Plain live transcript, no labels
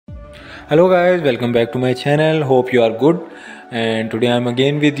Hello guys, welcome back to my channel. Hope you are good. And today I'm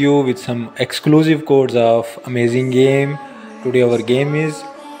again with you with some exclusive codes of amazing game. Today our game is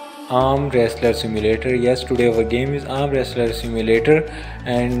Arm Wrestler Simulator. Yes, today our game is Arm Wrestler Simulator,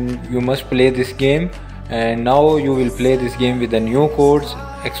 and you must play this game. And now you will play this game with the new codes,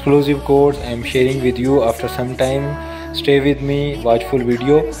 exclusive codes I'm sharing with you after some time. Stay with me, watch full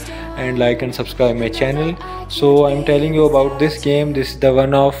video and like and subscribe my channel. So I'm telling you about this game. This is the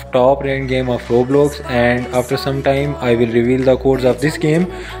one of top ranked game of Roblox, and after some time I will reveal the codes of this game.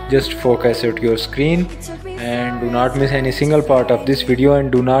 Just focus at your screen and do not miss any single part of this video,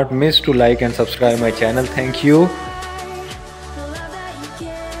 and do not miss to like and subscribe my channel. Thank you.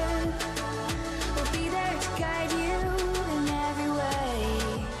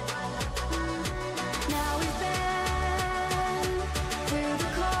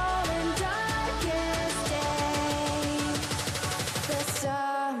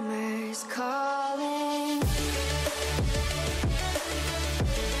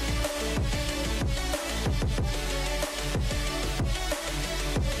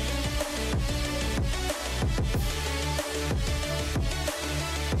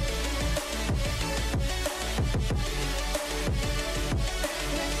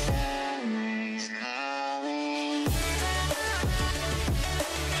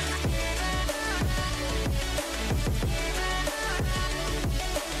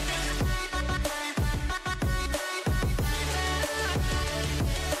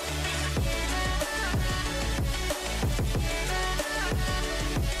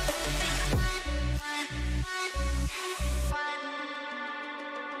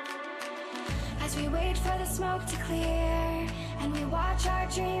 As we wait for the smoke to clear and we watch our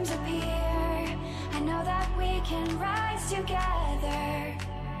dreams appear, I know that we can rise together.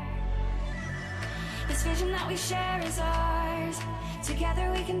 This vision that we share is ours.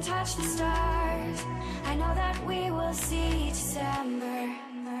 Together we can touch the stars. I know that we will see December.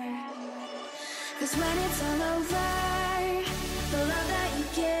 'Cause when it's all over, the love that you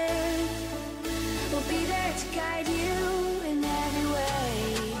give will be there to guide you in every way.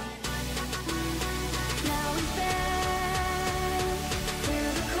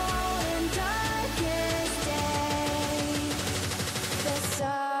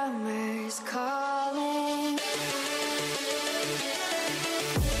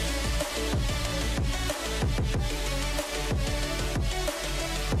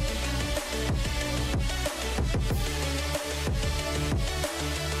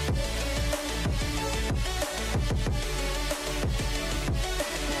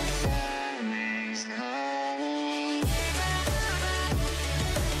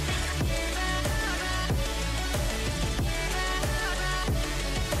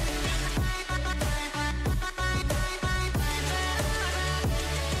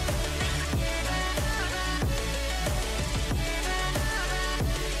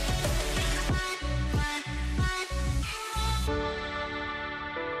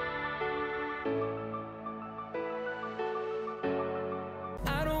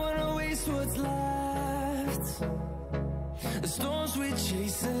 What's left? The storms we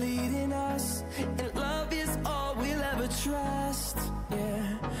chase are leading us, and love is all we'll ever trust.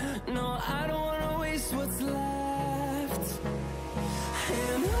 Yeah, no, I don't wanna waste what's left.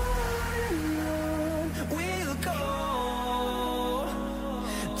 And on we'll go,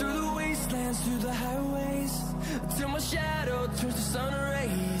 through the wastelands, through the highways, till my shadow turns to sun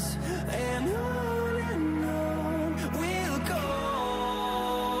rays. And on we'll go,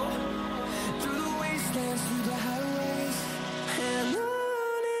 through the highways, and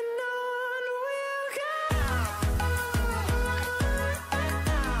on we'll go.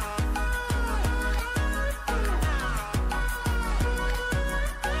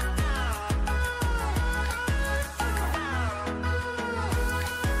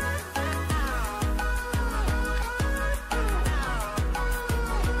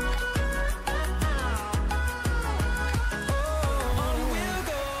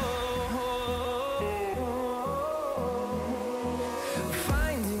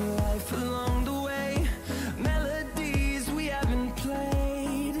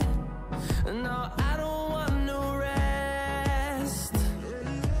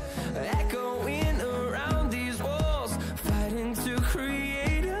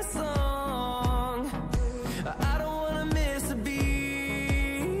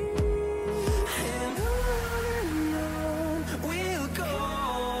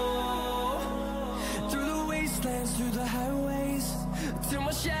 Through the highways, till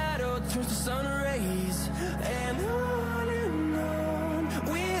my shadow turns to sun rays. And on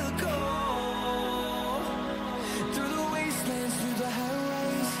we'll go, through the wastelands, through the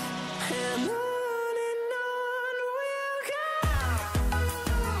highways.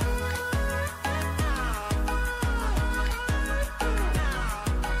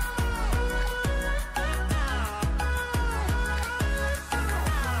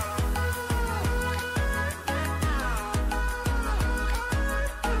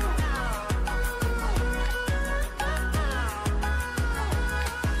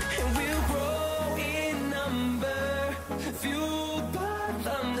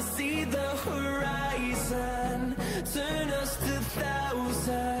 see the horizon, turn us to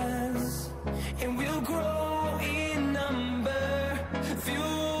thousands, and we'll grow in number,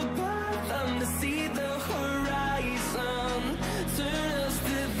 fueled by them to see the horizon, turn us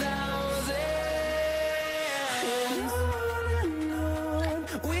to thousands.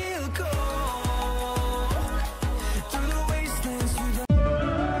 On we'll go through the wastelands, through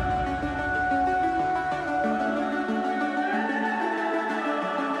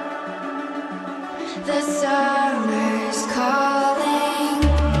the summer's calling.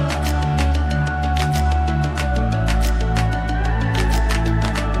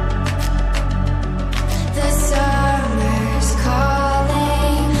 The summer's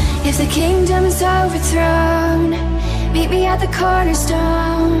calling. If the kingdom is overthrown, meet me at the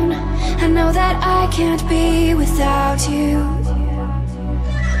cornerstone. I know that I can't be without you.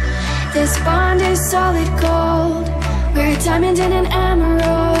 This bond is solid gold. We're a diamond and an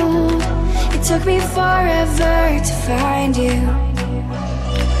emerald. It took me forever to find you.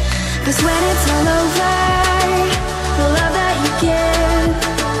 'Cause when it's all over, the love that you give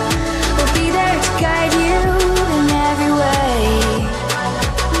will be there to guide you in every way.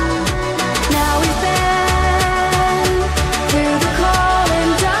 Now we've been through the cold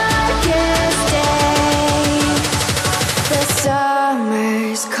and darkest days. The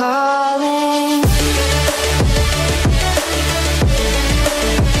summer's calling.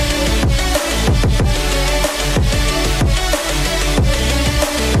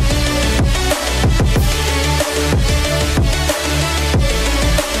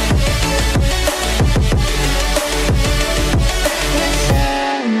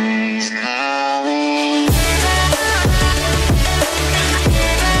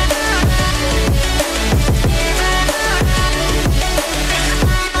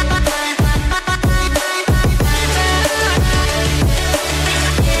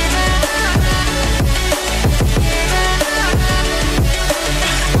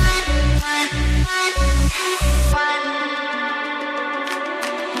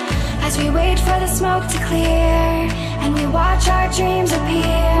 As we wait for the smoke to clear and we watch our dreams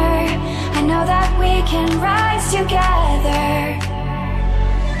appear, I know that we can rise together.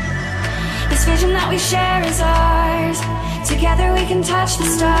 This vision that we share is ours. Together we can touch the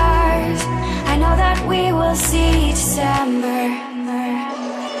stars. I know that we will see December.